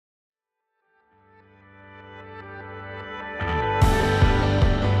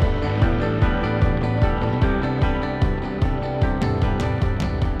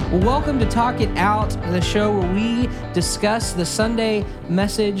Well, welcome to Talk It Out, the show where we discuss the Sunday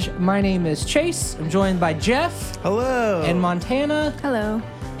message. My name is Chase. I'm joined by Jeff. Hello. And Montana. Hello.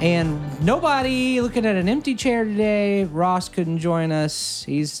 And nobody looking at an empty chair today. Ross couldn't join us.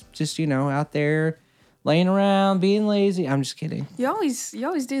 He's just, out there laying around, being lazy. I'm just kidding. You always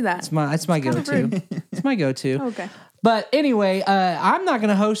do that. It's my go-to. It's my go-to. Okay. But anyway, I'm not going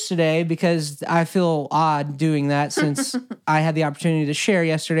to host today because I feel odd doing that since I had the opportunity to share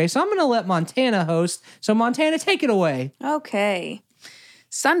yesterday. So I'm going to let Montana host. So Montana, take it away. Okay.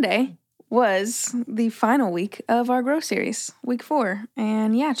 Sunday was the final week of our Grow series, week 4.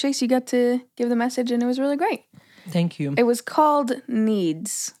 And yeah, Chase, you got to give the message and it was really great. Thank you. It was called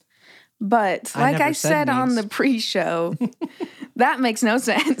Needs. But like I said on the pre-show, that makes no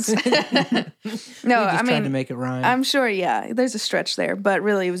sense. No, I mean, tried to make it rhyme. I'm sure, yeah, there's a stretch there. But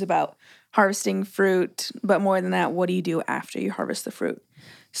really, it was about harvesting fruit. But more than that, what do you do after you harvest the fruit?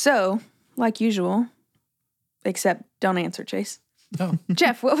 So, like usual, except don't answer, Chase. Oh.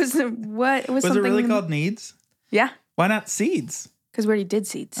 Jeff, what was was something? it really called needs? Yeah, Why not seeds? because we already did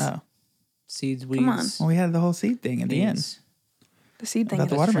seeds. Oh, Seeds, weeds. Come on. well, we had the whole seed thing at the end. Beans. The seed thing. About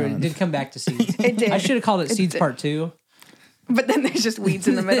the is- water- True. It Watermelon. did come back to seeds. It did. I should have called it Seeds did. Part 2. But then there's just weeds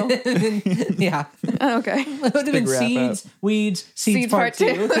in the middle. Yeah. Okay. It would have been big wrap Seeds, Weeds, Seeds Seeds Part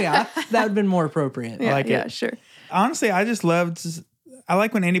Part 2. Yeah. That would have been more appropriate. Yeah, like yeah, it. sure. Honestly, I just I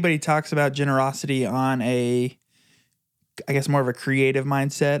like when anybody talks about generosity on I guess more of a creative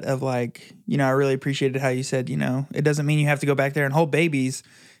mindset of like, I really appreciated how you said, it doesn't mean you have to go back there and hold babies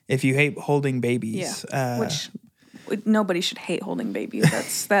if you hate holding babies. Yeah. Which nobody should hate holding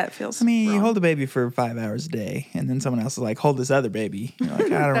babies. That feels. I mean, wrong. you hold a baby for 5 hours a day, and then someone else is like, hold this other baby. You're like, I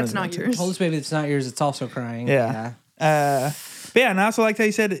don't That's really not want to. yours. Hold this baby that's not yours, it's also crying. Yeah. But yeah, and I also liked how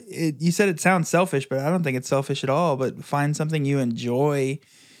you said it sounds selfish, but I don't think it's selfish at all. But find something you enjoy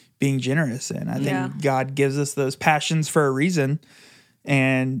being generous in. I think Yeah. God gives us those passions for a reason,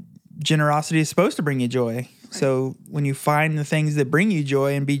 and generosity is supposed to bring you joy. Right. So when you find the things that bring you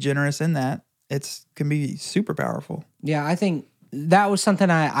joy and be generous in that, can be super powerful. Yeah, I think that was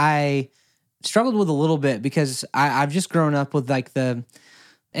something I struggled with a little bit because I've just grown up with like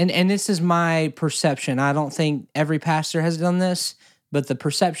and this is my perception. I don't think every pastor has done this, but the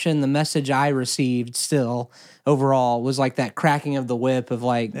perception, the message I received still overall was like that cracking of the whip of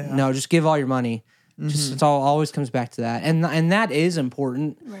like, no, just give all your money. Just it's always comes back to that. And that is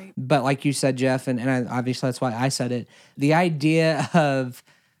important. Right. But like you said, Jeff, and obviously that's why I said it, the idea of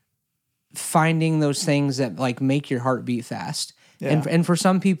finding those things that like make your heart beat fast. Yeah. And for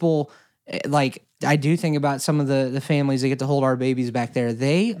some people, like I do think about some of the families that get to hold our babies back there.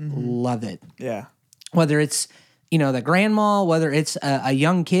 They love it. Yeah. Whether it's, the grandma, whether it's a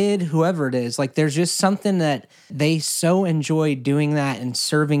young kid, whoever it is, like there's just something that they so enjoy doing that and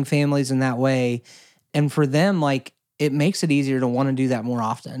serving families in that way. And for them, like it makes it easier to want to do that more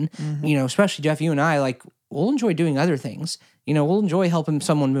often. Especially Jeff, you and I, like we'll enjoy doing other things. We'll enjoy helping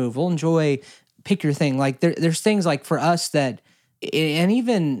someone move. We'll enjoy pick your thing. Like there's things like for us that, and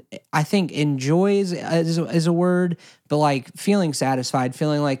even I think enjoy is a word, but like feeling satisfied,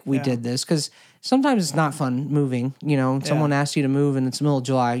 feeling like we did this. Because sometimes it's not fun moving. Someone asks you to move and it's the middle of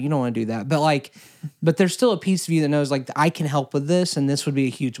July. You don't want to do that. But there's still a piece of you that knows like I can help with this and this would be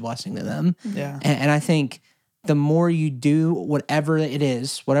a huge blessing to them. Yeah. And I think the more you do whatever it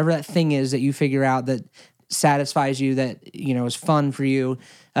is, whatever that thing is that you figure out that satisfies you, that is fun for you,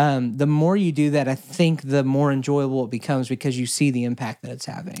 the more you do that, I think the more enjoyable it becomes because you see the impact that it's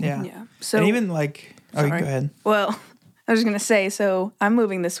having. Yeah. So And even like, go Sorry. ahead. Well, I was just gonna say. So I'm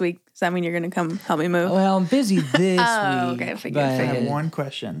moving this week. Does that mean you're gonna come help me move? Well, I'm busy this Oh, week. okay, figured. but- I have one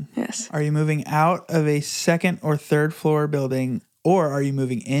question. Yes. Are you moving out of a second or third floor building, or are you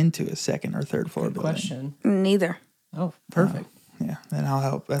moving into a second or third floor building? Question. Neither. Oh, perfect. Yeah, then I'll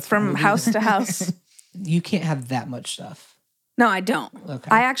help. That's From fine. house to house. You can't have that much stuff. No, I don't. Okay.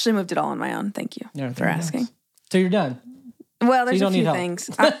 I actually moved it all on my own. Thank you Yeah, for very asking. nice. So you're done. Well, there's you a don't few need help. things.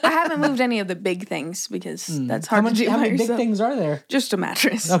 I haven't moved any of the big things because that's hard to do How by many big yourself. things are there? Just a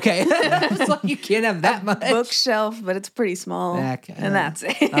mattress. Okay. It's like you can't have that much. Bookshelf, but it's pretty small. Okay. And that's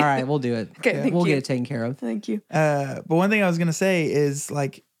it. All right, we'll do it. Okay, thank we'll you. get it taken care of. Thank you. But one thing I was gonna say is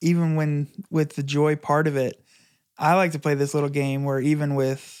like even with the joy part of it, I like to play this little game where even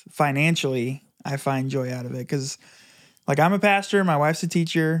with financially, I find joy out of it because like I'm a pastor, my wife's a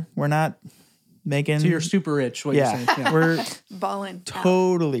teacher. We're not making. So you're super rich. What you're saying? Yeah. We're Ballin'.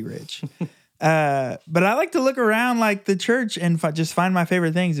 totally rich. But I like to look around like the church and just find my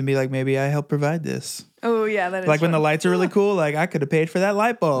favorite things and be like, maybe I help provide this. Oh, yeah, that is Like when the fun. lights are really cool, like I could have paid for that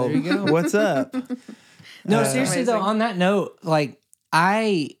light bulb. There you go. What's up? No, seriously though, Amazing. on that note, like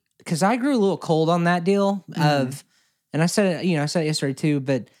I because I grew a little cold on that deal of, and I said it yesterday too,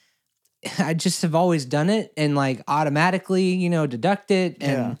 but I just have always done it and like automatically, deduct it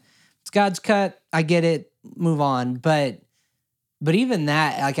and it's God's cut. I get it, move on. But even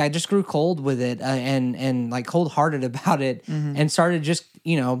that, like I just grew cold with it and like cold hearted about it and started just,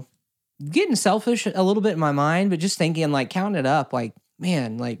 getting selfish a little bit in my mind, but just thinking like counting it up, like,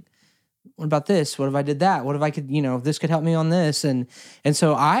 man, like, what about this? What if I did that? What if I could, this could help me on this? And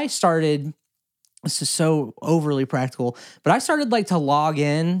so I started, this is so overly practical, but I started like to log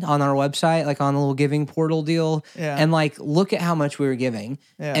in on our website, like on a little giving portal deal and like look at how much we were giving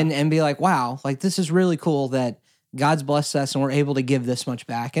and be like, wow, like this is really cool that God's blessed us and we're able to give this much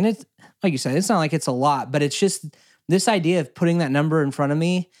back. And it's like you said, it's not like it's a lot, but it's just this idea of putting that number in front of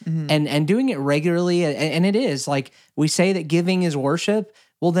me and doing it regularly. And it is like we say that giving is worship.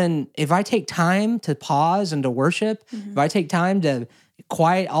 Well, then if I take time to pause and to worship, if I take time to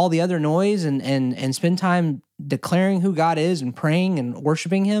quiet all the other noise and spend time declaring who God is and praying and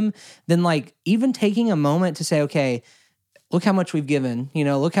worshiping him, then like even taking a moment to say, okay, look how much we've given,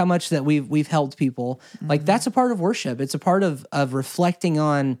 look how much that we've helped people. Like that's a part of worship. It's a part of reflecting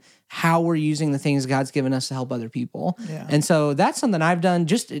on how we're using the things God's given us to help other people. Yeah. And so that's something I've done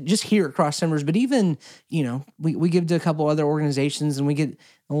just here at Cross Timbers, but even, we give to a couple other organizations and we get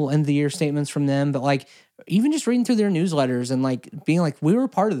a little end of the year statements from them, but like even just reading through their newsletters and like being like, we were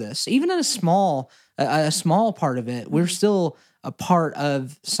part of this, even in a small part of it, we're still a part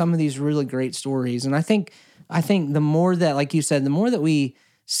of some of these really great stories. And I think the more that, like you said, the more that we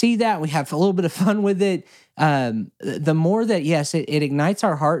see that, we have a little bit of fun with it, the more that, yes, it ignites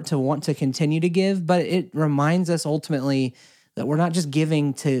our heart to want to continue to give, but it reminds us ultimately that we're not just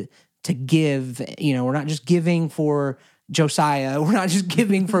giving to give, we're not just giving for Josiah, we're not just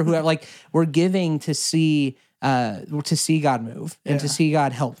giving for whoever, like we're giving to see God move and to see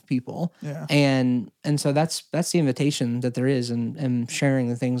God help people. Yeah. And so that's the invitation that there is in sharing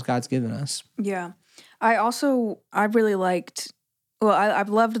the things God's given us. Yeah. I really liked, I've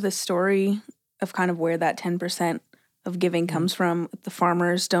loved the story of kind of where that 10% of giving comes from. The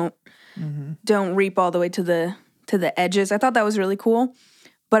farmers don't reap all the way to the edges. I thought that was really cool.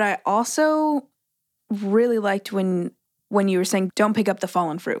 But I also really liked when you were saying, don't pick up the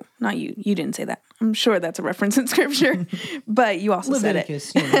fallen fruit. Not you. You didn't say that. I'm sure that's a reference in Scripture. But you also said it.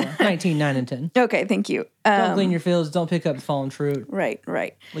 Leviticus, 19, 9, and 10. Okay, thank you. Don't glean your fields. Don't pick up the fallen fruit. Right.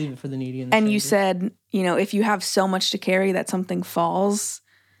 Leave it for the needy and the And stranger. you said, if you have so much to carry that something falls,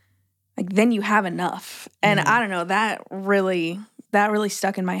 like then you have enough. And I don't know, that really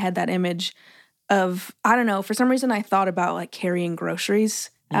stuck in my head, that image of, I don't know, for some reason I thought about like carrying groceries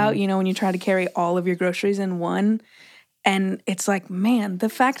out, when you try to carry all of your groceries in one. And it's like, man, the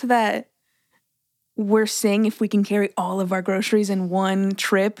fact that we're seeing if we can carry all of our groceries in one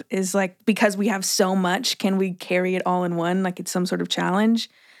trip is like, because we have so much, can we carry it all in one? Like it's some sort of challenge.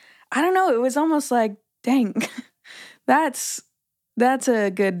 I don't know. It was almost like, dang, that's a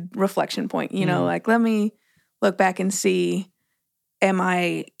good reflection point, like let me look back and see, am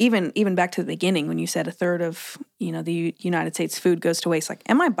I, even back to the beginning when you said a third of, the United States food goes to waste, like,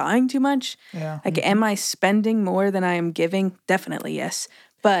 am I buying too much? Yeah. Like, am I spending more than I am giving? Definitely yes.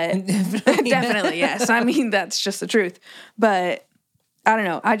 But definitely yes. I mean, that's just the truth. But I don't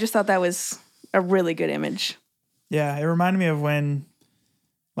know. I just thought that was a really good image. Yeah. It reminded me of when,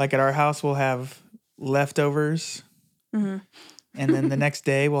 like at our house, we'll have leftovers. And then the next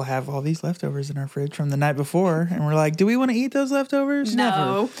day we'll have all these leftovers in our fridge from the night before. And we're like, do we want to eat those leftovers?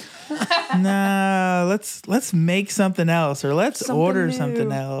 No. No, let's make something else or let's order new.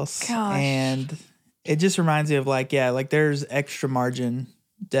 Something else. Gosh. And it just reminds me of like there's extra margin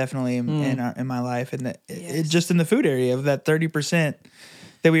definitely in my life. And it just in the food area of that 30%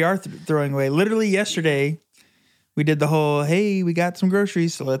 that we are throwing away. Literally yesterday, we did the whole, hey, we got some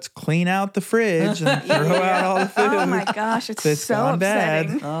groceries, so let's clean out the fridge and throw out all the food. Oh my gosh, it's so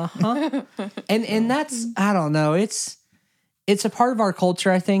upsetting. Bad. And that's, I don't know, it's a part of our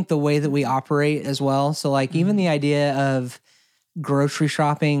culture, I think, the way that we operate as well. So like even the idea of grocery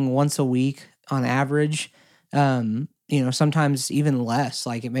shopping once a week on average, sometimes even less,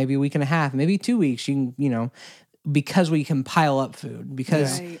 like it may be a week and a half, maybe 2 weeks, you can, because we can pile up food.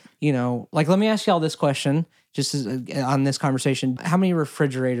 Because, like let me ask y'all this question. Just on this conversation, how many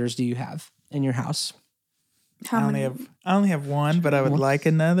refrigerators do you have in your house? I only have one, but I would like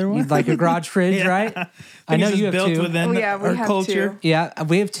another one. You'd like a garage fridge, right? I know you have built two. Within our culture. Two. Yeah,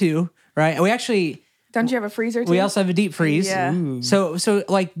 we have two, right? We actually, Don't you have a freezer too? We also have a deep freeze. Yeah. Ooh. So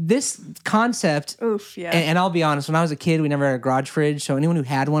like this concept, Oof, yeah. and I'll be honest, when I was a kid, we never had a garage fridge. So anyone who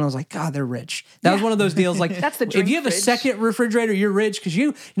had one, I was like, God, they're rich. That was one of those deals. Like, That's the if drink you have a fridge. second refrigerator, you're rich because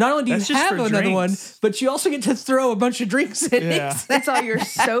you not only do That's you just have for another drinks. one, but you also get to throw a bunch of drinks in Yeah. it. That's all your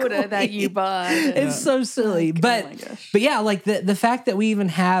soda that you bought. It's so silly. Like, oh my gosh. But yeah, like the fact that we even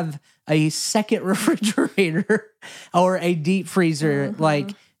have a second refrigerator or a deep freezer,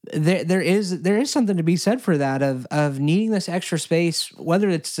 like there is something to be said for that of needing this extra space, whether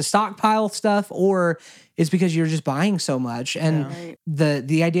it's to stockpile stuff or it's because you're just buying so much. And Right.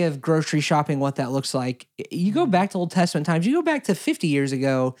 the idea of grocery shopping, what that looks like, you go back to Old Testament times, you go back to 50 years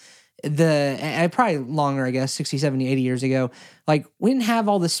ago, probably longer, I guess, 60, 70, 80 years ago, like we didn't have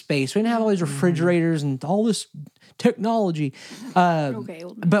all this space. We didn't have all these refrigerators and all this technology. Okay.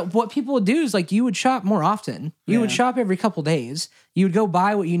 But what people would do is like you would shop more often. You would Yeah. shop every couple days. You would go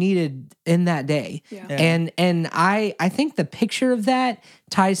buy what you needed in that day. Yeah. Yeah. And I think the picture of that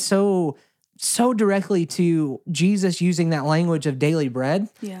ties so directly to Jesus using that language of daily bread.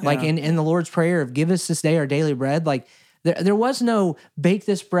 Yeah. Like Yeah. in the Lord's Prayer of give us this day our daily bread. Like there was no bake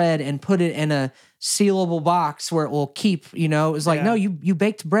this bread and put it in a sealable box where it will keep, It was like, Yeah. no, you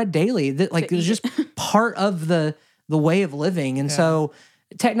baked bread daily. Like it was just part of the way of living. And so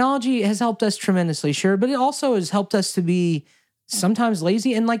technology has helped us tremendously, sure, but it also has helped us to be sometimes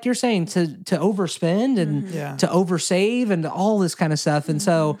lazy and like you're saying, to overspend and Yeah. to oversave and all this kind of stuff. And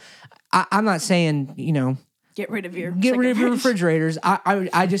so I'm not saying, Get rid of your get rid of your second fridge. refrigerators.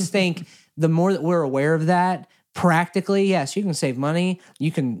 I just think the more that we're aware of that, practically, yes, you can save money.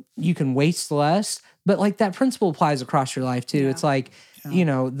 You can waste less, but like that principle applies across your life too. Yeah. It's like,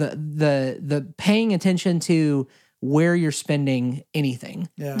 the paying attention to where you're spending anything,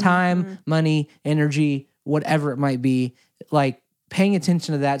 Yeah. time, money, energy, whatever it might be, like paying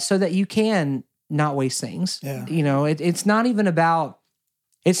attention to that so that you can not waste things. Yeah. It's not even about,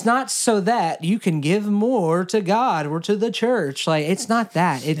 it's not so that you can give more to God or to the church. Like it's not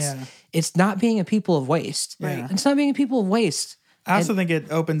that. It's not being a people of waste. Right. It's not being a people of waste. I also think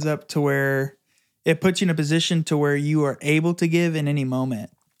it opens up to where it puts you in a position to where you are able to give in any moment.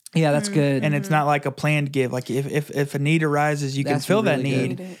 Yeah, that's good. And it's not like a planned give. Like if a need arises, you can That's fill that really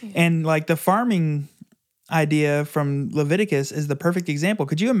need. good. Yeah. And like the farming idea from Leviticus is the perfect example.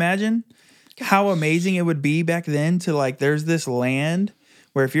 Could you imagine how amazing it would be back then to like there's this land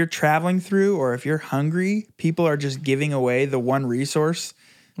where if you're traveling through or if you're hungry, people are just giving away the one resource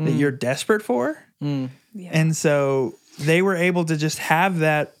that you're desperate for. Yeah. And so they were able to just have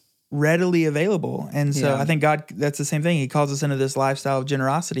that readily available. And so Yeah. I think God, that's the same thing. He calls us into this lifestyle of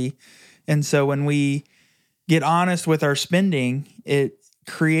generosity. And so when we get honest with our spending, it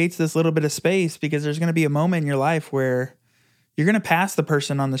creates this little bit of space because there's going to be a moment in your life where you're going to pass the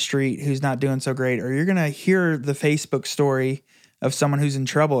person on the street who's not doing so great, or you're going to hear the Facebook story of someone who's in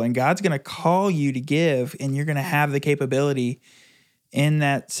trouble, and God's going to call you to give, and you're going to have the capability in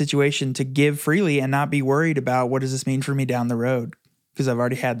that situation to give freely and not be worried about what does this mean for me down the road because I've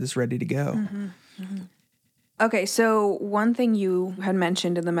already had this ready to go. Okay, so one thing you had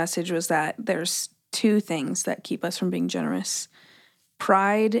mentioned in the message was that there's two things that keep us from being generous: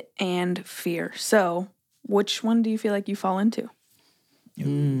 pride and fear. So, which one do you feel like you fall into?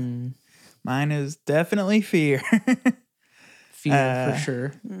 Mine is definitely fear. Fear for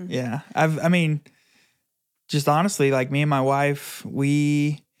sure. Yeah. I mean, just honestly, like me and my wife,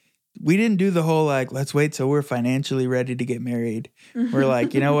 we didn't do the whole like, let's wait till we're financially ready to get married. We're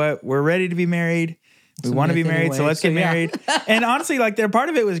like, you know what? We're ready to be married. We It's a want to be myth married, so anyway, let's so get yeah. married. And honestly, like their part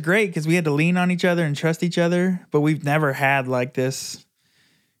of it was great because we had to lean on each other and trust each other, but we've never had like this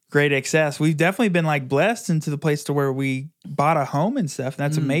great excess. We've definitely been like blessed into the place to where we bought a home and stuff. And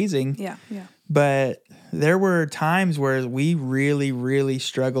that's amazing. Yeah, yeah. But there were times where we really, really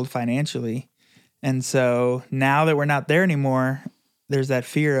struggled financially. And so now that we're not there anymore, there's that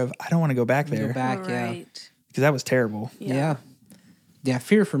fear of, I don't want to go back there Go back, yeah. Right. because that was terrible. Yeah. Yeah,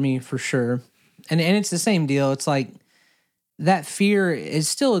 fear for me for sure. And it's the same deal. It's like that fear is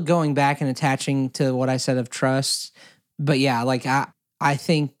still going back and attaching to what I said of trust. But yeah, like I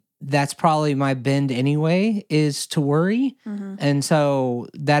think that's probably my bend anyway, is to worry. And so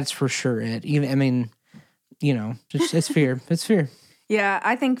that's for sure it. Even I mean, it's fear. It's fear. Yeah,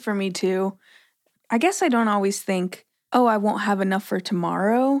 I think for me too. I guess I don't always think, oh, I won't have enough for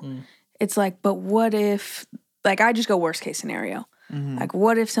tomorrow. It's like, but what if, like, I just go worst case scenario. Like,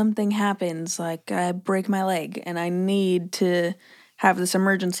 what if something happens, like I break my leg and I need to have this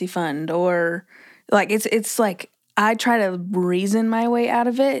emergency fund, or like it's like I try to reason my way out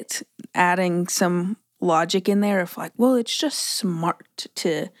of it, adding some logic in there of like, well, it's just smart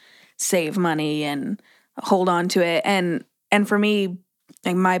to save money and hold on to it. And for me,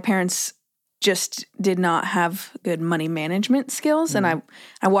 like my parents just did not have good money management skills. And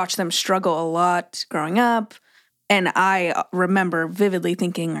I watched them struggle a lot growing up. And I remember vividly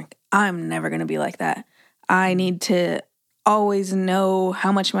thinking, like, I'm never going to be like that. I need to always know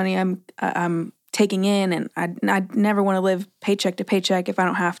how much money I'm taking in, and I never want to live paycheck to paycheck if I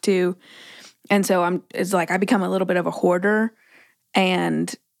don't have to. And so it's like I become a little bit of a hoarder.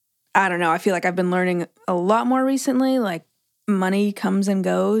 And I don't know, I feel like I've been learning a lot more recently, like money comes and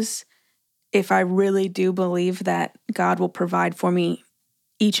goes. If I really do believe that God will provide for me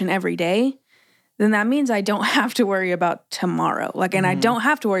each and every day, then that means I don't have to worry about tomorrow. Like, and I don't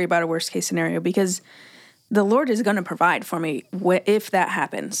have to worry about a worst case scenario because the Lord is going to provide for me if that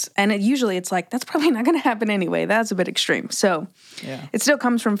happens. And usually it's like, that's probably not going to happen anyway. That's a bit extreme. So it still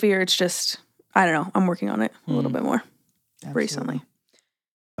comes from fear. It's just, I don't know. I'm working on it a little bit more recently.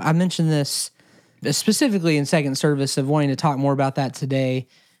 I mentioned this specifically in second service of wanting to talk more about that today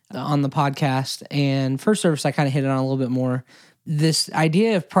on the podcast. And first service, I kind of hit it on a little bit more. This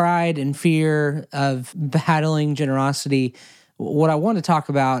idea of pride and fear of battling generosity. What I want to talk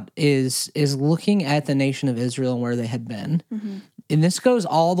about is looking at the nation of Israel and where they had been. And this goes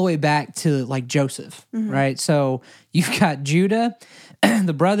all the way back to like Joseph, right? So you've got Judah,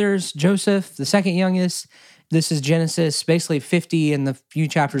 the brothers, Joseph, the second youngest. This is Genesis, basically 50 and the few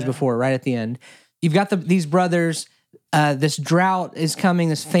chapters before, right at the end. You've got these brothers. This drought is coming.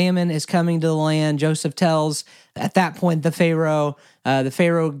 This famine is coming to the land. Joseph tells, at that point, the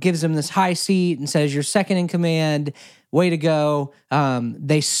Pharaoh gives him this high seat and says, "You're second in command. Way to go."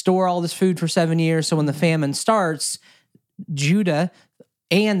 They store all this food for 7 years. So when the famine starts, Judah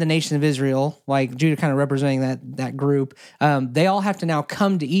and the nation of Israel, like Judah kind of representing that group, they all have to now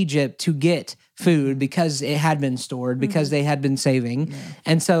come to Egypt to get food because it had been stored, because they had been saving.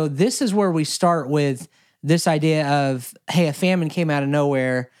 And so this is where we start with this idea of, hey, a famine came out of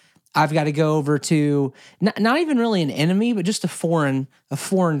nowhere. I've got to go over to not even really an enemy, but just a foreign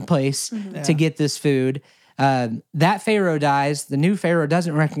place to get this food. That Pharaoh dies. The new Pharaoh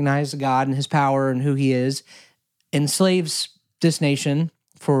doesn't recognize God and his power and who he is, enslaves this nation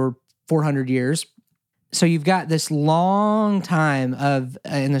for 400 years. So you've got this long time of,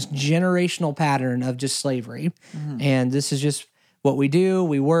 and this generational pattern of just slavery. And this is just what we do.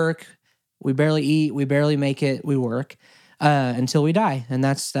 We work. We barely eat. We barely make it. We work until we die. And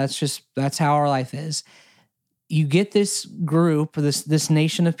that's how our life is. You get this group, this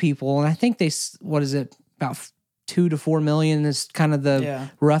nation of people, and I think about 2 to 4 million is kind of the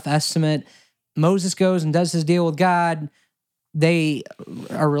rough estimate. Moses goes and does his deal with God. They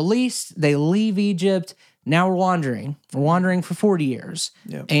are released. They leave Egypt. Now we're wandering. We're wandering for 40 years.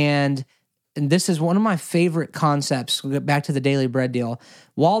 And this is one of my favorite concepts. We'll get back to the daily bread deal.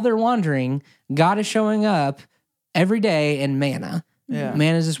 While they're wandering, God is showing up every day in manna.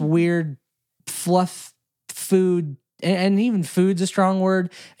 Manna is this weird fluff food, and even food's a strong word.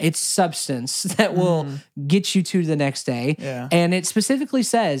 It's substance that will get you to the next day. And it specifically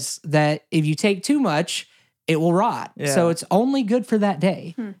says that if you take too much, it will rot. So it's only good for that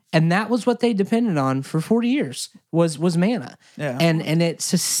day. And that was what they depended on for 40 years was manna. And it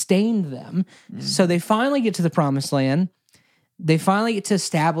sustained them. So they finally get to the promised land. They finally get to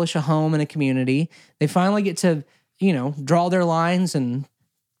establish a home and a community. They finally get to, draw their lines and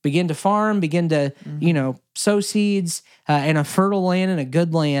begin to farm, begin to, sow seeds in a fertile land and a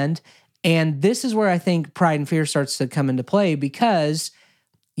good land. And this is where I think pride and fear starts to come into play, because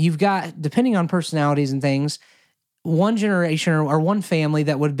you've got, depending on personalities and things, one generation or one family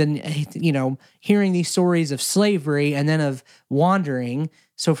that would have been, hearing these stories of slavery and then of wandering.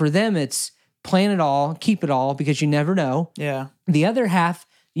 So for them, it's plan it all, keep it all, because you never know. The other half,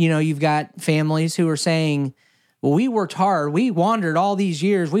 you've got families who are saying, well, we worked hard. We wandered all these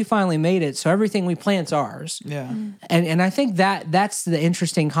years. We finally made it. So everything we plant's ours. And I think that's the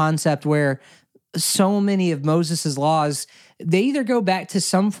interesting concept where so many of Moses's laws, they either go back to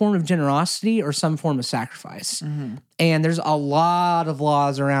some form of generosity or some form of sacrifice. And there's a lot of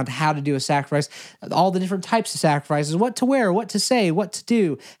laws around how to do a sacrifice, all the different types of sacrifices, what to wear, what to say, what to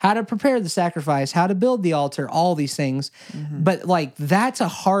do, how to prepare the sacrifice, how to build the altar, all these things. But that's a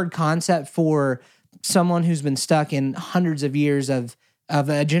hard concept for someone who's been stuck in hundreds of years of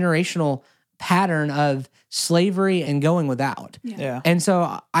a generational pattern of slavery and going without. And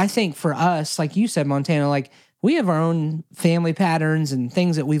so I think for us, like you said, Montana, we have our own family patterns and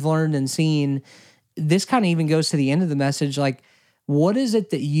things that we've learned and seen. This kind of even goes to the end of the message. What is it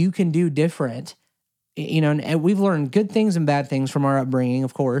that you can do different? And we've learned good things and bad things from our upbringing,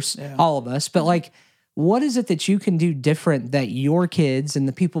 of course, all of us. But what is it that you can do different that your kids and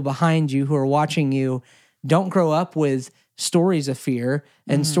the people behind you who are watching you don't grow up with stories of fear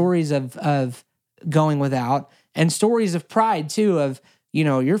and stories of going without and stories of pride too of,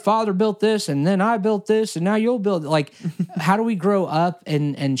 your father built this and then I built this and now you'll build it. Like, how do we grow up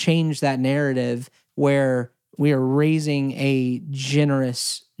and change that narrative where we are raising a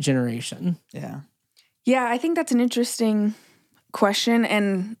generous generation? Yeah. Yeah, I think that's an interesting question,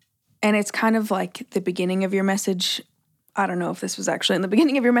 and it's kind of like the beginning of your message. I don't know if this was actually in the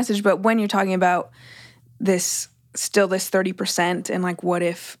beginning of your message, but when you're talking about this 30%, and like, what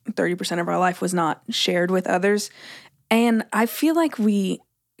if 30% of our life was not shared with others? And I feel like we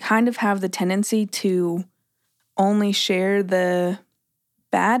kind of have the tendency to only share the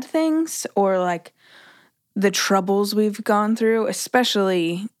bad things or like the troubles we've gone through,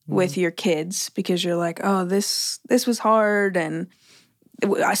 especially with your kids, because you're like, oh, this was hard, and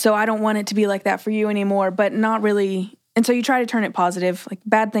so I don't want it to be like that for you anymore, but not really. And so you try to turn it positive, like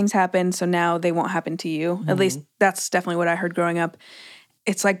bad things happen, so now they won't happen to you. At least that's definitely what I heard growing up.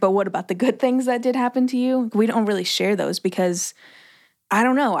 It's like, but what about the good things that did happen to you? We don't really share those because, I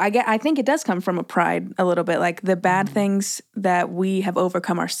don't know, I think it does come from a pride a little bit. Like the bad things that we have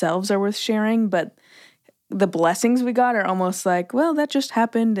overcome ourselves are worth sharing, but the blessings we got are almost like, well, that just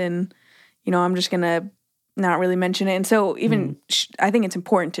happened, and I'm just gonna not really mention it. And so even I think it's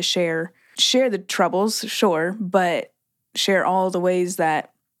important to share the troubles, sure, but share all the ways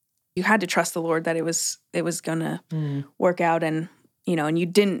that you had to trust the Lord that it was gonna work out, and and you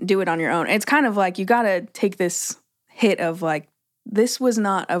didn't do it on your own. It's kind of like you gotta take this hit of like, this was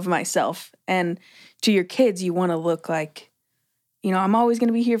not of myself, and to your kids you want to look like, I'm always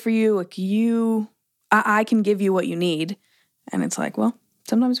gonna be here for you. Like I can give you what you need. And it's like, well,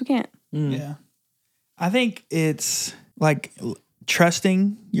 sometimes we can't. Yeah. I think it's like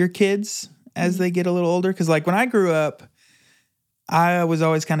trusting your kids as they get a little older. Because like when I grew up, I was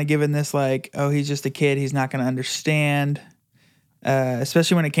always kind of given this like, oh, he's just a kid. He's not going to understand.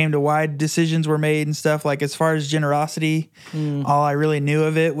 Especially when it came to why decisions were made and stuff. Like as far as generosity, all I really knew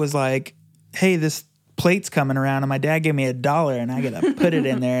of it was like, hey, this plate's coming around and my dad gave me $1 and I got to put it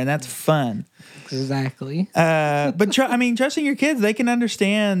in there and that's fun. Exactly. But trusting your kids, they can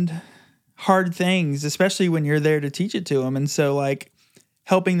understand hard things, especially when you're there to teach it to them. And so like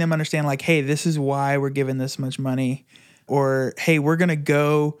helping them understand like, hey, this is why we're giving this much money, or hey, we're going to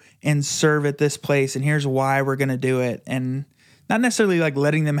go and serve at this place and here's why we're going to do it. And not necessarily like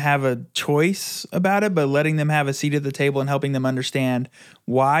letting them have a choice about it, but letting them have a seat at the table and helping them understand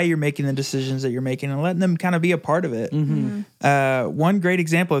why you're making the decisions that you're making and letting them kind of be a part of it. One great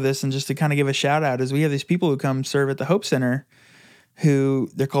example of this, and just to kind of give a shout out, is we have these people who come serve at the Hope Center who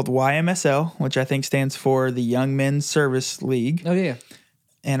they're called YMSL, which I think stands for the Young Men's Service League. Oh, yeah.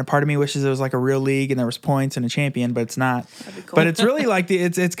 And a part of me wishes it was like a real league and there was points and a champion, but it's not. That'd be cool. But it's really like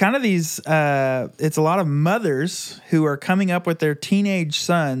it's kind of these. It's a lot of mothers who are coming up with their teenage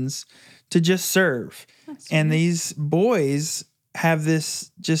sons to just serve, and these boys have this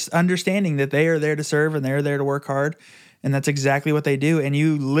just understanding that they are there to serve and they're there to work hard, and that's exactly what they do. And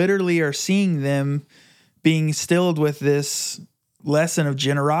you literally are seeing them being instilled with this lesson of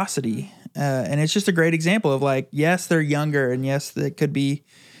generosity. And it's just a great example of like, yes, they're younger and yes, it could be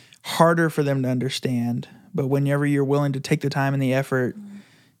harder for them to understand. But whenever you're willing to take the time and the effort,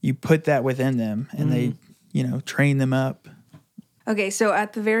 you put that within them and they, train them up. Okay. So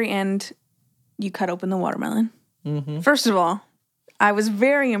at the very end, you cut open the watermelon. First of all, I was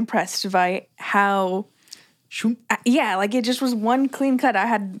very impressed by how, like it just was one clean cut. I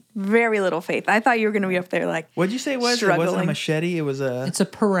had very little faith. I thought you were going to be up there like, what'd you say it was? Struggling. It wasn't a machete. It's a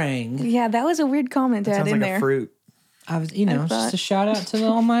parang. Yeah, that was a weird comment to add in like there. A fruit. I was, just a shout out to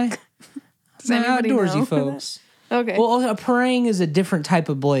all my outdoorsy folks. Okay. Well, a parang is a different type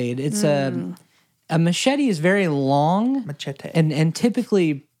of blade. It's a machete is very long, and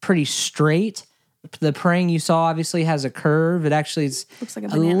typically pretty straight. The parang you saw obviously has a curve. It actually is looks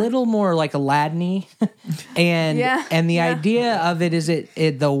like a little more like Aladdin-y. and the idea of it is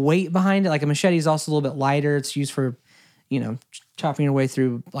the weight behind it. Like a machete is also a little bit lighter. It's used for, chopping your way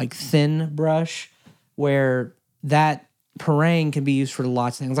through like thin brush, where that parang can be used for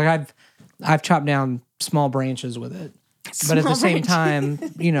lots of things. Like I've chopped down small branches with it, but at the same time,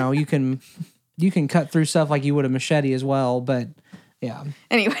 you can cut through stuff like you would a machete as well. But yeah.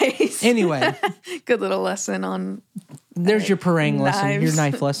 Anyway, good little lesson on. There's your parang lesson, your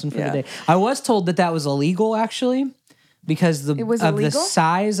knife lesson for the day. I was told that was illegal actually, because of the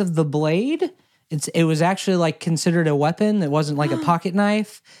size of the blade. It was actually like considered a weapon. It wasn't like a pocket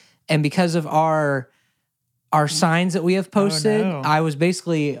knife, and because of our signs that we have posted, I was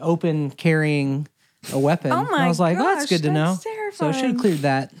basically open carrying a weapon. Oh my I was like, gosh, oh, that's good to know. that's So I should have cleared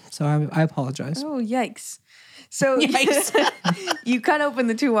that. So I apologize. Oh, yikes. So you cut open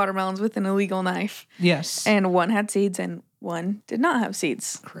the 2 watermelons with an illegal knife. Yes. And one had seeds and one did not have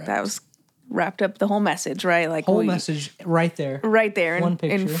seeds. Correct. That was wrapped up the whole message, right? Like whole message right there. Right there One in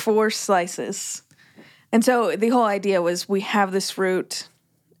picture. 4 slices. And so the whole idea was we have this fruit,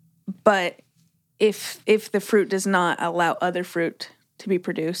 but if the fruit does not allow other fruit to be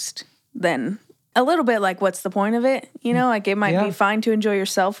produced, then a little bit like what's the point of it? You know, like it might be fine to enjoy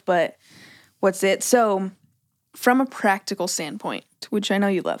yourself, but what's it? So from a practical standpoint, which I know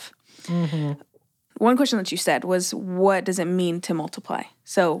you love, one question that you said was, what does it mean to multiply?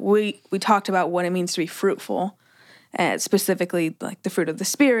 So we talked about what it means to be fruitful, specifically like the fruit of the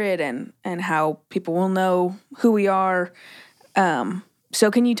Spirit and how people will know who we are.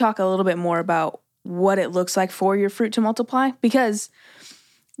 So can you talk a little bit more about what it looks like for your fruit to multiply? Because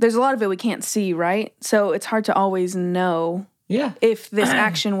there's a lot of it we can't see, right? So it's hard to always know if this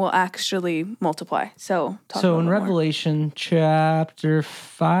action will actually multiply. So in Revelation chapter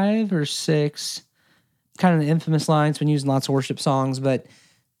 5 or 6, kind of the infamous lines been used in lots of worship songs, but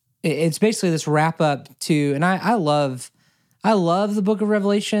it's basically this wrap up to, and I love the book of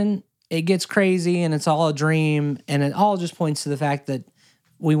Revelation. It gets crazy and it's all a dream, and it all just points to the fact that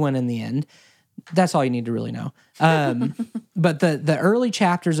we win in the end. That's all you need to really know. But the early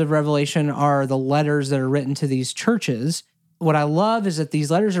chapters of Revelation are the letters that are written to these churches. What I love is that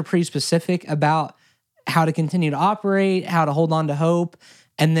these letters are pretty specific about how to continue to operate, how to hold on to hope.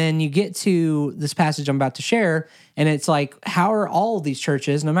 And then you get to this passage I'm about to share, and it's like, how are all of these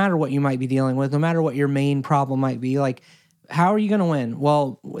churches, no matter what you might be dealing with, no matter what your main problem might be, like, how are you going to win?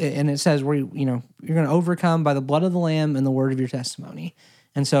 Well, and it says, you're going to overcome by the blood of the Lamb and the word of your testimony.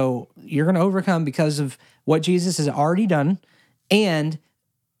 And so you're going to overcome because of what Jesus has already done, and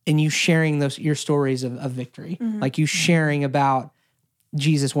you sharing your stories of victory, like you sharing about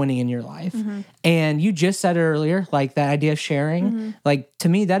Jesus winning in your life. And you just said it earlier, like that idea of sharing, like to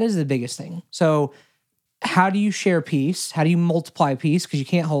me, that is the biggest thing. So how do you share peace? How do you multiply peace? Because you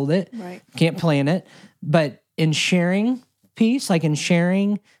can't hold it, right? Can't plan it. But in sharing peace, like in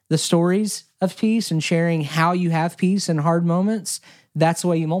sharing the stories of peace and sharing how you have peace in hard moments, that's the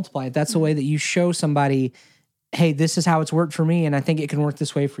way you multiply it. That's the way that you show somebody, hey, this is how it's worked for me, and I think it can work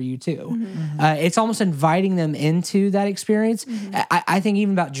this way for you too. It's almost inviting them into that experience. I think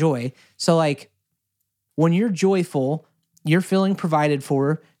even about joy. So like when you're joyful, you're feeling provided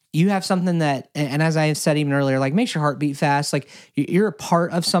for, you have something that, and as I said even earlier, like makes your heart beat fast. Like you're a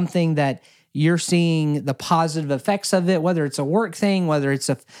part of something that you're seeing the positive effects of it, whether it's a work thing, whether it's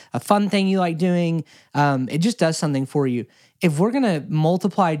a fun thing you like doing. It just does something for you. If we're going to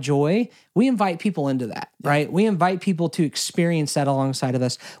multiply joy, we invite people into that, right? We invite people to experience that alongside of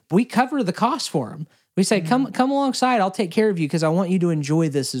us. We cover the cost for them. We say, come alongside, I'll take care of you because I want you to enjoy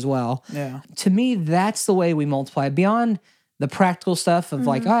this as well. Yeah. To me, that's the way we multiply. Beyond the practical stuff of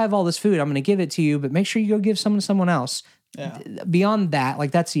like, oh, I have all this food, I'm going to give it to you, but make sure you go give some to someone else. Yeah. Beyond that,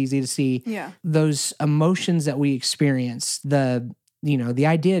 like that's easy to see. Yeah. Those emotions that we experience, the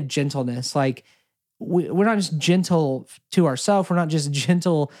idea of gentleness, like we're not just gentle to ourselves. We're not just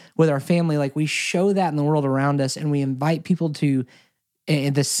gentle with our family. Like we show that in the world around us, and we invite people to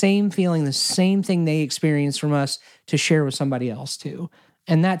the same feeling, the same thing they experience from us to share with somebody else too.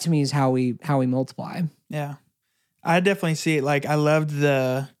 And that to me is how we multiply. Yeah. I definitely see it. Like I loved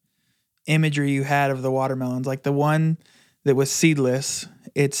the imagery you had of the watermelons, like the one that was seedless.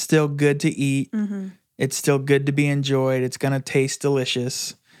 It's still good to eat. It's still good to be enjoyed. It's going to taste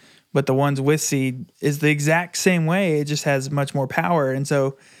delicious. But the ones with seed is the exact same way. It just has much more power. And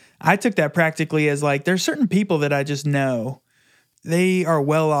so I took that practically as like, there's certain people that I just know. They are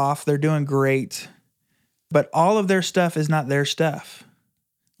well off. They're doing great. But all of their stuff is not their stuff.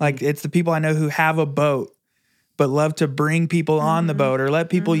 Like it's the people I know who have a boat, but love to bring people on the boat or let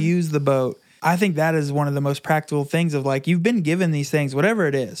people use the boat. I think that is one of the most practical things of like, you've been given these things, whatever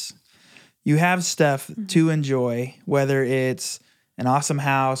it is. You have stuff to enjoy, whether it's an awesome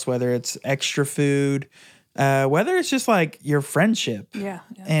house, whether it's extra food, whether it's just like your friendship. Yeah.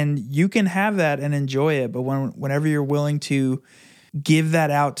 And you can have that and enjoy it. But whenever you're willing to give that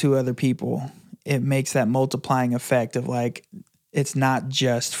out to other people, it makes that multiplying effect of like, it's not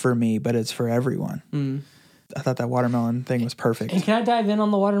just for me, but it's for everyone. I thought that watermelon thing was perfect. And can I dive in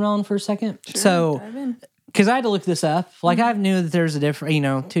on the watermelon for a second? Sure, so, because I had to look this up. Like I knew that there's a different,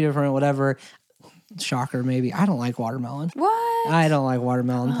 two different whatever. Shocker, maybe. I don't like watermelon. What? I don't like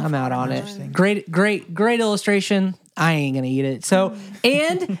watermelon. I'm out on it. Great illustration. I ain't gonna eat it. So,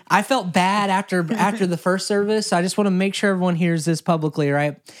 and I felt bad after the first service. So I just want to make sure everyone hears this publicly,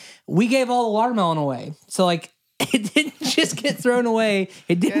 right? We gave all the watermelon away. So like, it didn't just get thrown away.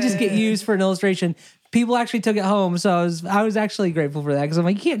 It didn't just get used for an illustration. People actually took it home. So I was actually grateful for that, because I'm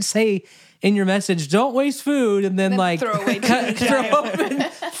like, you can't say in your message, don't waste food, and then like throw away throw open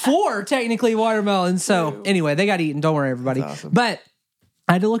 4 technically watermelons. So anyway, they got eaten. Don't worry, everybody. Awesome. But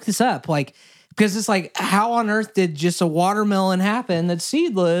I had to look this up, like, because it's like, how on earth did just a watermelon happen that's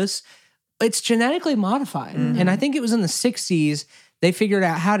seedless? It's genetically modified. And I think it was in the 60s they figured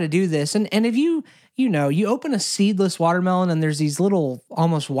out how to do this. And if you open a seedless watermelon and there's these little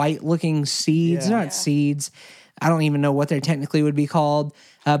almost white looking seeds. They're not seeds. I don't even know what they technically would be called.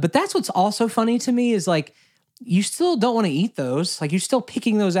 But that's what's also funny to me is like, you still don't want to eat those. Like, you're still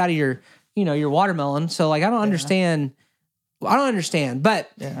picking those out of your watermelon. So like, I don't understand. But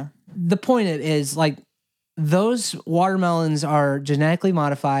the point is like, those watermelons are genetically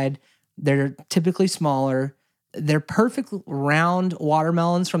modified. They're typically smaller. They're perfect round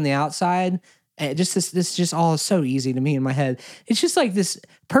watermelons from the outside. And this just all is so easy to me in my head. It's just like this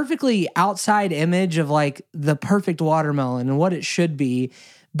perfectly outside image of like the perfect watermelon and what it should be.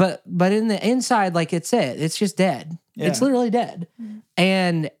 But in the inside, like it's just dead. Yeah. It's literally dead.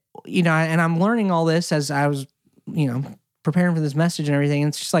 And, and I'm learning all this as I was, preparing for this message and everything. And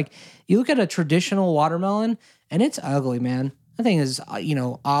it's just like, you look at a traditional watermelon and it's ugly, man. That thing is,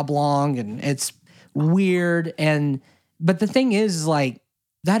 oblong and it's weird. But the thing is like,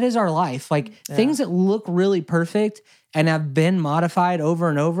 that is our life. Like things that look really perfect and have been modified over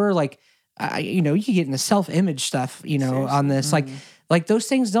and over. Like, you can get into self-image stuff, Seriously. On this, like those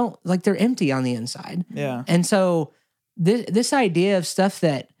things don't, like, they're empty on the inside. Yeah. And so this idea of stuff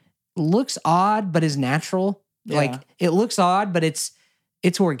that looks odd, but is natural, like it looks odd, but it's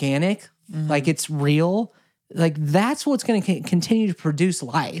organic, like it's real. Like that's what's going to continue to produce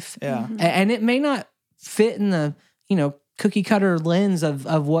life. Yeah. And it may not fit in the, cookie cutter lens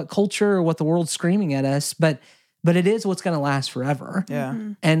of what culture or what the world's screaming at us, but it is what's going to last forever. Yeah.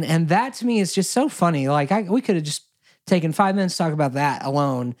 And that to me is just so funny. Like we could have just taken 5 minutes to talk about that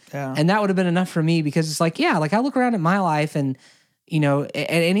alone. Yeah. And that would have been enough for me, because it's like, like I look around at my life and,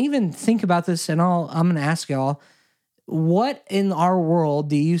 and even think about this, and I'm going to ask y'all, what in our world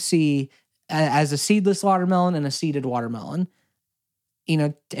do you see as a seedless watermelon and a seeded watermelon?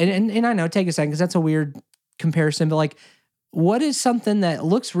 And I know, take a second, because that's a weird comparison, but like, what is something that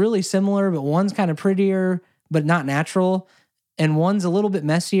looks really similar, but one's kind of prettier, but not natural, and one's a little bit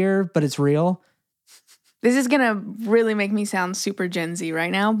messier, but it's real? This is going to really make me sound super Gen Z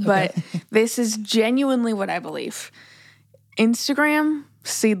right now, but this is genuinely what I believe. Instagram,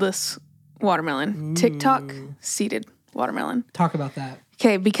 seedless watermelon. Ooh. TikTok, seeded watermelon. Talk about that.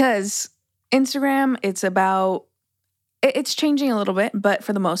 Okay, because Instagram, it's changing a little bit, but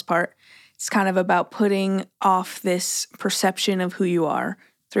for the most part, it's kind of about putting off this perception of who you are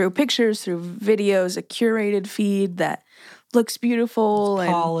through pictures, through videos, a curated feed that looks beautiful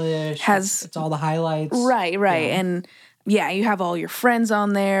and polished. It's all the highlights. Right. Yeah. And you have all your friends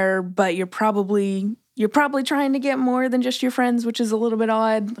on there, but you're probably trying to get more than just your friends, which is a little bit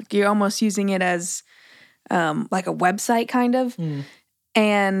odd. Like you're almost using it as like a website kind of.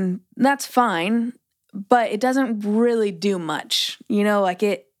 And that's fine, but it doesn't really do much. Like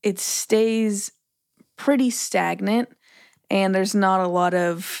it stays pretty stagnant, and there's not a lot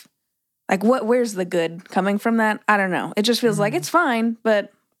of like, where's the good coming from that? I don't know. It just feels like it's fine,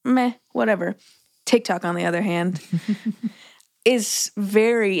 but meh, whatever. TikTok, on the other hand, is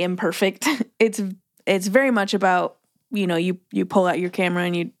very imperfect. It's very much about, you pull out your camera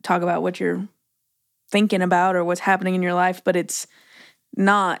and you talk about what you're thinking about or what's happening in your life, but it's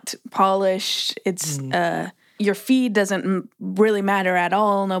not polished. It's your feed doesn't really matter at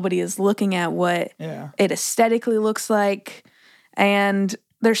all. Nobody is looking at what it aesthetically looks like. And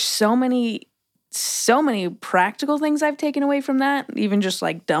there's so many practical things I've taken away from that, even just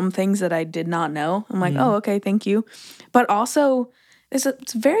like dumb things that I did not know. I'm like, oh, okay, thank you. But also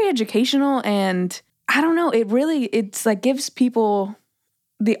it's very educational, and I don't know, it's like gives people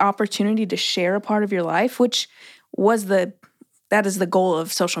the opportunity to share a part of your life, which was that is the goal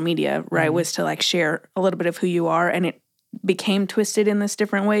of social media, right? Was to like share a little bit of who you are, and it became twisted in this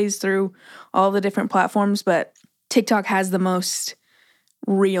different ways through all the different platforms. But TikTok has the most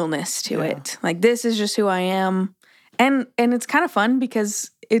realness to it. Like, this is just who I am. And it's kind of fun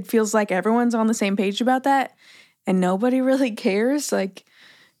because it feels like everyone's on the same page about that and nobody really cares. Like,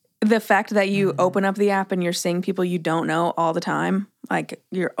 the fact that you open up the app and you're seeing people you don't know all the time, like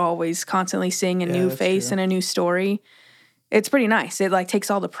you're always constantly seeing a new face and a new story. it's pretty nice. It like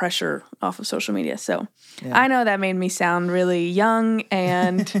takes all the pressure off of social media. So I know that made me sound really young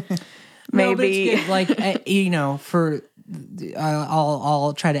and No, but maybe it's good. Like, you know, for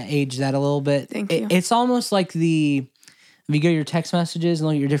I'll try to age that a little bit. Thank you. It's almost like if you go to your text messages and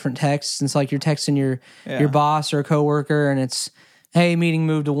look at your different texts, it's like you're texting your boss or a coworker, and it's, hey, meeting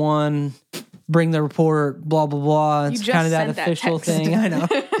moved to 1, bring the report, blah blah blah. It's just kind of that sent that official text. thing. I know.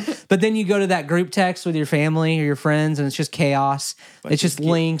 But then you go to that group text with your family or your friends, and it's just chaos. It's just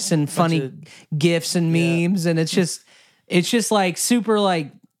links and funny gifs and memes, and it's just like super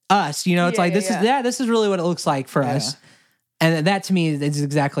like us. You know, it's like this is really what it looks like for us. And that to me is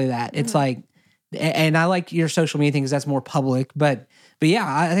exactly that. It's like, and I like your social media thing because that's more public. But yeah,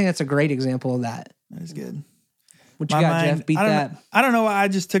 I think that's a great example of that. That is good. What you got, Jeff? Beat that. I don't know why I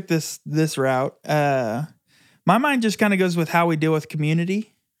just took this route. My mind just kind of goes with how we deal with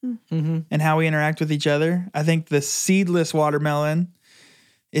community and how we interact with each other. I think the seedless watermelon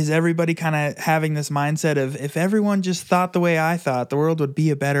is everybody kind of having this mindset of, if everyone just thought the way I thought, the world would be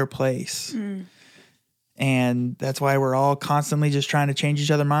a better place. And that's why we're all constantly just trying to change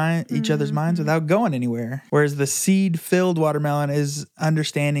each other's minds without going anywhere. Whereas the seed-filled watermelon is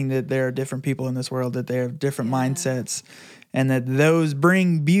understanding that there are different people in this world, that they have different mindsets, and that those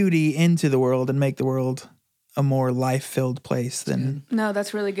bring beauty into the world and make the world a more life-filled place than... No,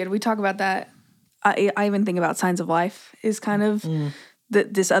 that's really good. We talk about that. I even think about Signs of Life is kind of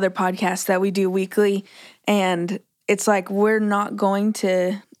this other podcast that we do weekly. And it's like we're not going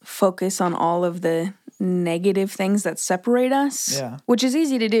to focus on all of the negative things that separate us, which is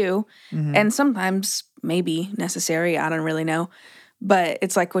easy to do and sometimes maybe necessary. I don't really know. But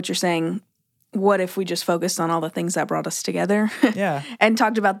it's like what you're saying. What if we just focused on all the things that brought us together? And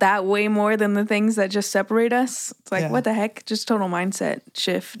talked about that way more than the things that just separate us? It's like, what the heck? Just total mindset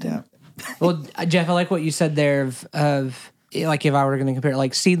shift. Well, Jeff, I like what you said there of like, if I were going to compare,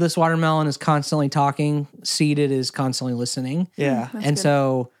 like, seedless watermelon is constantly talking, seeded is constantly listening. That's and good.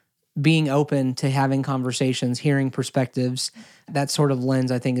 So being open to having conversations, hearing perspectives, that sort of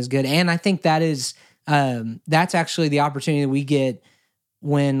lens, I think, is good. And I think that is, that's actually the opportunity that we get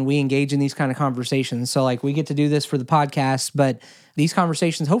when we engage in these kind of conversations. So, like, we get to do this for the podcast, but these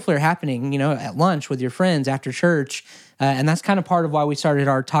conversations hopefully are happening, you know, at lunch with your friends after church. And that's kind of part of why we started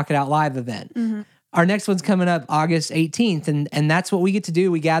our Talk It Out Live event. Our next one's coming up August 18th, and that's what we get to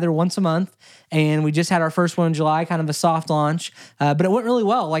do. We gather once a month, and we just had our first one in July, kind of a soft launch, but it went really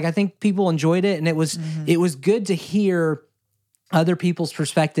well. Like, I think people enjoyed it, and it was good to hear other people's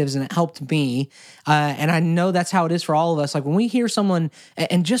perspectives, and it helped me. And I know that's how it is for all of us. Like, when we hear someone,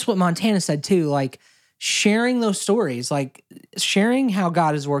 and just what Montana said too, like, sharing those stories, like sharing how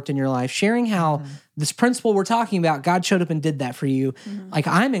God has worked in your life, sharing how this principle we're talking about, God showed up and did that for you. Like,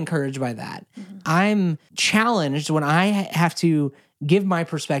 I'm encouraged by that. I'm challenged when I have to give my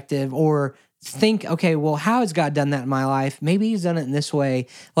perspective or think, okay, well, how has God done that in my life? Maybe he's done it in this way.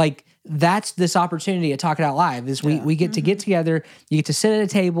 Like, that's this opportunity at Talk It Out Live is we get to get together. You get to sit at a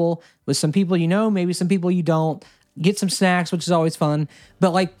table with some people you know, maybe some people you don't, get some snacks, which is always fun,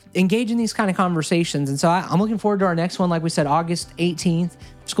 but like engage in these kind of conversations. And so I'm looking forward to our next one. Like we said, August 18th,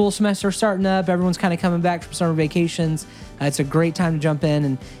 school semester starting up. Everyone's kind of coming back from summer vacations. It's a great time to jump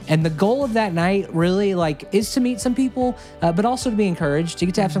in. And the goal of that night really like is to meet some people, but also to be encouraged. You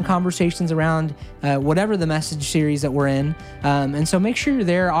get to have some conversations around whatever the message series that we're in. And so make sure you're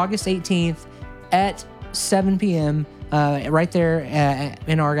there August 18th at 7 p.m. Right there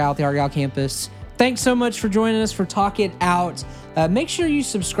in Argyle, at the Argyle campus. Thanks so much for joining us for Talk It Out. Make sure you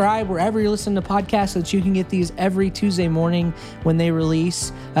subscribe wherever you're listening to podcasts so that you can get these every Tuesday morning when they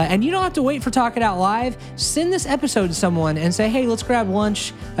release. And you don't have to wait for Talk It Out Live. Send this episode to someone and say, hey, let's grab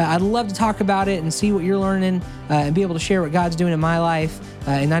lunch. I'd love to talk about it and see what you're learning and be able to share what God's doing in my life.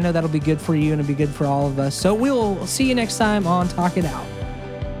 And I know that'll be good for you and it'll be good for all of us. So we will see you next time on Talk It Out.